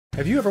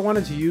Have you ever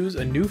wanted to use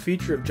a new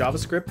feature of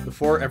JavaScript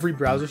before every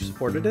browser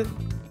supported it?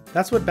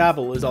 That's what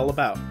Babel is all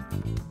about.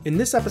 In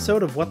this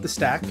episode of What the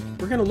Stack,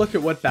 we're going to look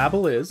at what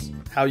Babel is,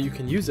 how you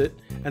can use it,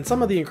 and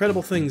some of the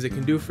incredible things it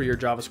can do for your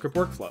JavaScript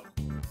workflow.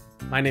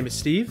 My name is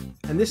Steve,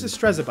 and this is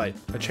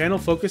Strezabyte, a channel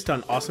focused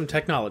on awesome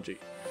technology.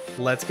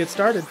 Let's get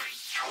started.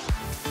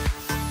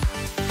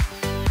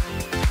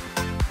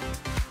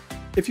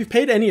 If you've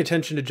paid any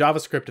attention to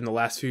JavaScript in the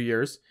last few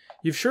years,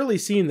 you've surely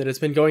seen that it's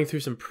been going through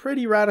some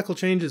pretty radical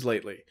changes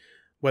lately.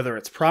 Whether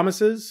it's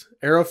promises,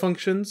 arrow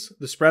functions,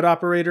 the spread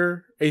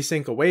operator,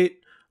 async await,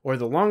 or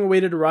the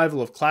long-awaited arrival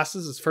of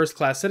classes as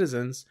first-class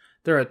citizens,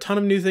 there are a ton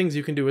of new things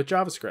you can do with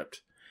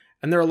JavaScript.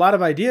 And there are a lot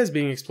of ideas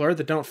being explored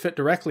that don't fit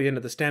directly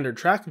into the standard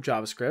track of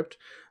JavaScript,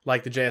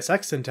 like the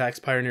JSX syntax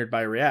pioneered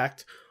by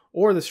React,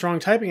 or the strong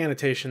typing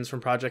annotations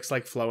from projects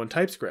like Flow and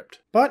TypeScript.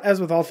 But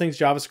as with all things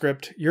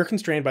JavaScript, you're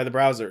constrained by the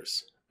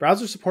browsers.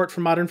 Browser support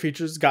for modern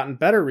features has gotten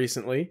better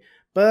recently,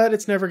 but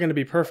it's never going to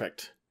be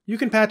perfect. You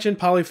can patch in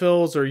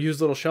polyfills or use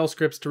little shell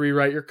scripts to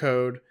rewrite your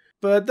code,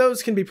 but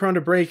those can be prone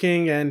to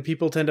breaking and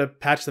people tend to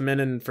patch them in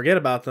and forget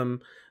about them,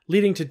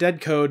 leading to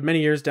dead code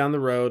many years down the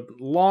road,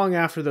 long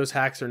after those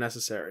hacks are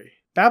necessary.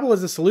 Babel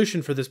is a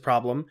solution for this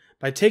problem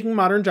by taking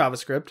modern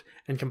JavaScript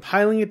and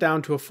compiling it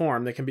down to a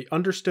form that can be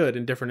understood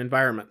in different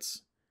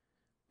environments.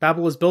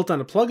 Babel is built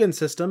on a plugin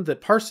system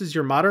that parses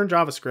your modern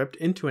JavaScript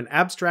into an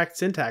abstract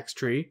syntax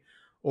tree,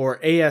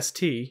 or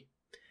AST,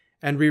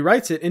 and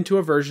rewrites it into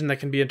a version that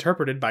can be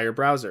interpreted by your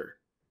browser.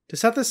 To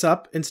set this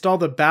up, install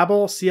the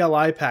Babel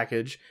CLI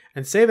package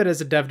and save it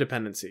as a dev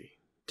dependency.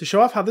 To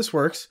show off how this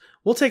works,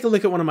 we'll take a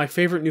look at one of my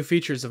favorite new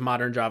features of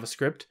modern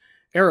JavaScript,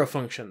 arrow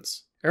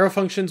functions. Arrow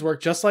functions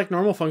work just like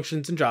normal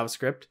functions in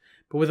JavaScript,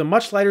 but with a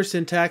much lighter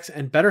syntax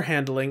and better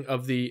handling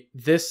of the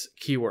this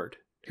keyword.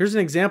 Here's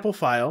an example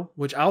file,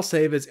 which I'll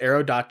save as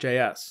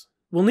arrow.js.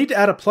 We'll need to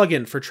add a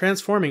plugin for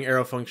transforming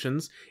arrow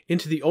functions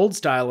into the old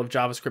style of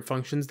JavaScript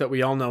functions that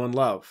we all know and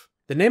love.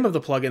 The name of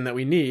the plugin that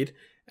we need,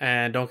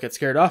 and don't get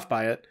scared off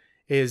by it,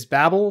 is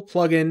Babel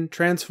Plugin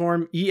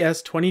Transform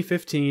ES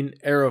 2015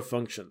 Arrow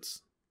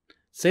Functions.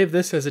 Save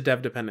this as a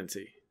dev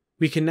dependency.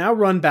 We can now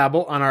run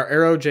Babel on our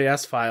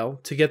arrow.js file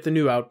to get the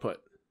new output.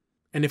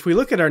 And if we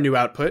look at our new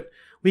output,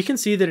 we can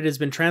see that it has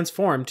been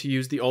transformed to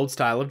use the old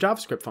style of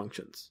JavaScript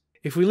functions.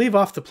 If we leave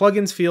off the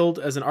plugins field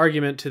as an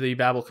argument to the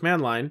Babel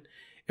command line,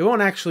 it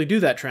won't actually do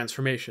that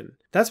transformation.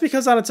 That's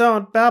because on its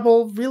own,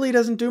 Babel really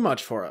doesn't do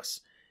much for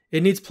us.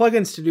 It needs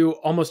plugins to do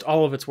almost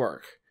all of its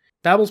work.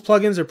 Babel's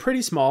plugins are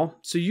pretty small,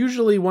 so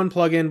usually one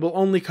plugin will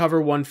only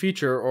cover one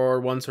feature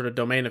or one sort of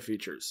domain of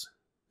features.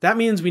 That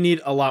means we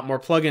need a lot more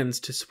plugins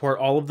to support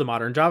all of the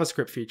modern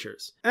JavaScript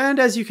features. And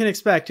as you can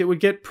expect, it would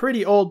get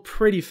pretty old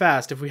pretty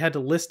fast if we had to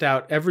list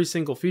out every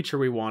single feature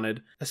we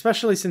wanted,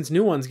 especially since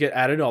new ones get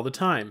added all the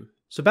time.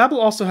 So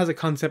Babel also has a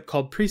concept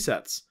called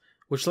presets,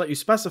 which let you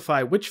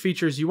specify which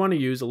features you want to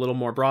use a little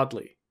more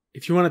broadly.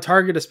 If you want to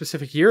target a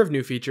specific year of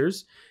new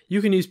features, you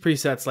can use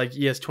presets like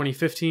ES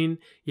 2015,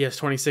 ES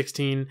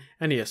 2016,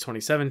 and ES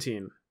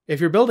 2017. If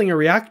you're building a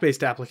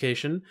React-based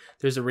application,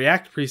 there's a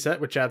React preset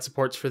which adds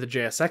supports for the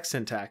JSX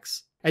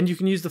syntax, and you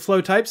can use the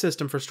flow type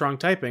system for strong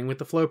typing with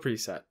the flow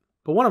preset.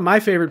 But one of my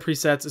favorite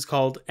presets is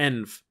called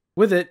env.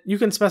 With it, you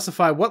can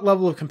specify what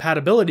level of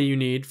compatibility you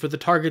need for the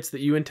targets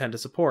that you intend to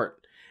support,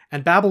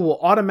 and Babel will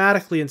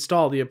automatically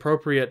install the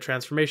appropriate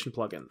transformation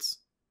plugins.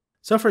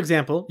 So for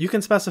example, you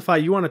can specify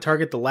you want to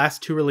target the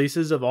last 2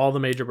 releases of all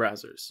the major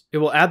browsers. It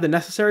will add the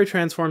necessary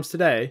transforms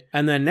today,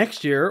 and then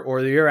next year,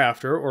 or the year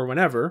after, or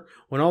whenever,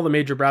 when all the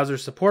major browsers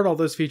support all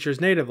those features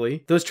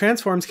natively, those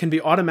transforms can be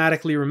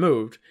automatically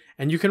removed,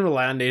 and you can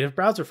rely on native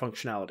browser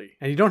functionality.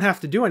 And you don't have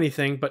to do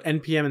anything but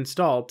npm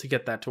install to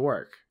get that to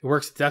work. It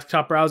works with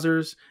desktop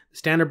browsers,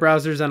 standard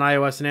browsers on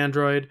iOS and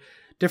Android,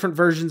 different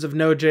versions of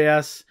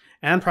Node.js,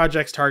 and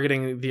projects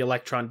targeting the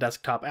Electron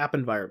desktop app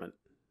environment.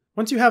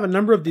 Once you have a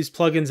number of these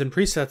plugins and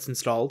presets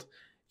installed,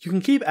 you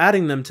can keep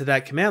adding them to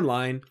that command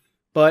line,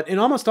 but in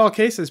almost all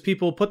cases,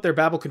 people put their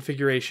Babel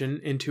configuration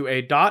into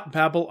a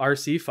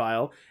 .babelrc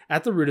file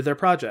at the root of their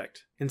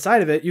project.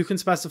 Inside of it, you can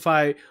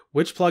specify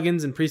which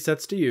plugins and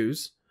presets to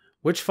use,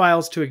 which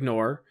files to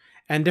ignore,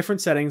 and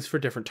different settings for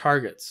different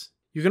targets.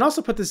 You can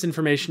also put this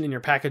information in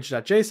your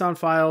package.json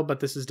file, but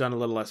this is done a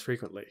little less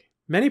frequently.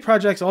 Many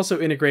projects also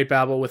integrate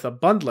Babel with a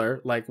bundler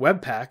like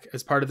Webpack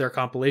as part of their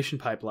compilation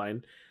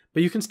pipeline,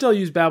 but you can still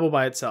use Babel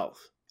by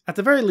itself. At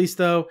the very least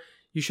though,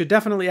 you should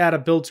definitely add a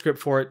build script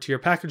for it to your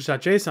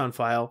package.json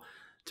file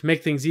to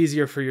make things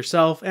easier for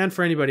yourself and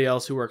for anybody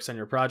else who works on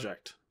your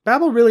project.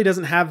 Babel really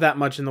doesn't have that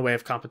much in the way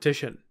of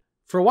competition.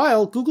 For a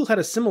while, Google had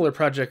a similar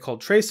project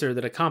called Tracer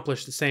that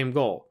accomplished the same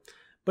goal,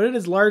 but it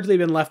has largely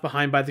been left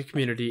behind by the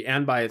community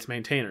and by its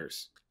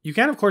maintainers. You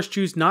can of course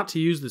choose not to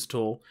use this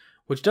tool,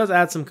 which does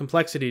add some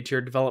complexity to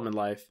your development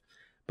life,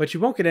 but you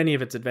won't get any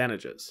of its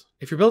advantages.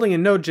 If you're building a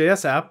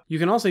Node.js app, you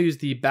can also use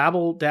the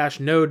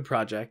Babel-Node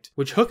project,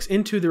 which hooks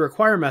into the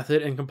require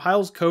method and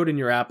compiles code in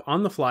your app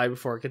on the fly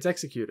before it gets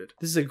executed.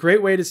 This is a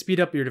great way to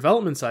speed up your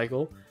development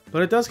cycle,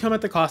 but it does come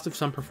at the cost of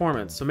some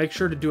performance, so make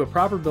sure to do a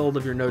proper build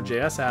of your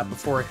Node.js app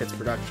before it hits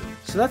production.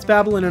 So that's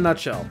Babel in a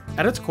nutshell.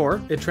 At its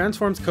core, it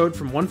transforms code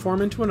from one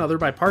form into another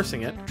by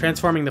parsing it,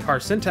 transforming the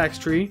parse syntax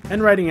tree,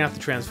 and writing out the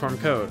transform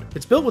code.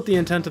 It's built with the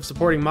intent of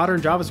supporting modern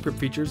JavaScript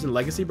features in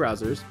legacy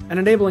browsers, and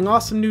enabling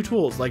awesome new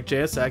tools like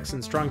JSX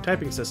and strong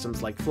typing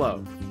systems like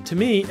Flow. To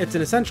me, it's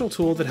an essential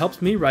tool that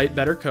helps me write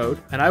better code,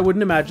 and I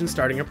wouldn't imagine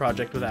starting a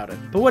project without it.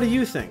 But what do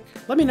you think?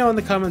 Let me know in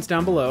the comments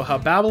down below how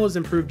Babel has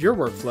improved your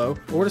workflow,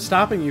 or what is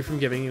stopping you from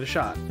giving it a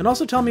shot. And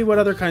also tell me what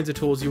other kinds of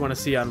tools you want to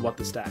see on What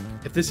the Stack.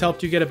 If this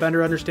helped you get a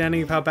better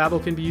understanding of how Babel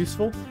can be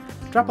useful,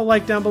 drop a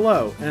like down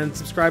below, and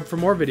subscribe for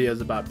more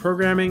videos about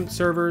programming,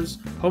 servers,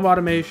 home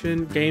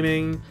automation,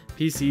 gaming,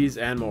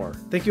 PCs, and more.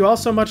 Thank you all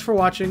so much for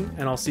watching,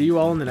 and I'll see you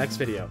all in the next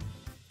video.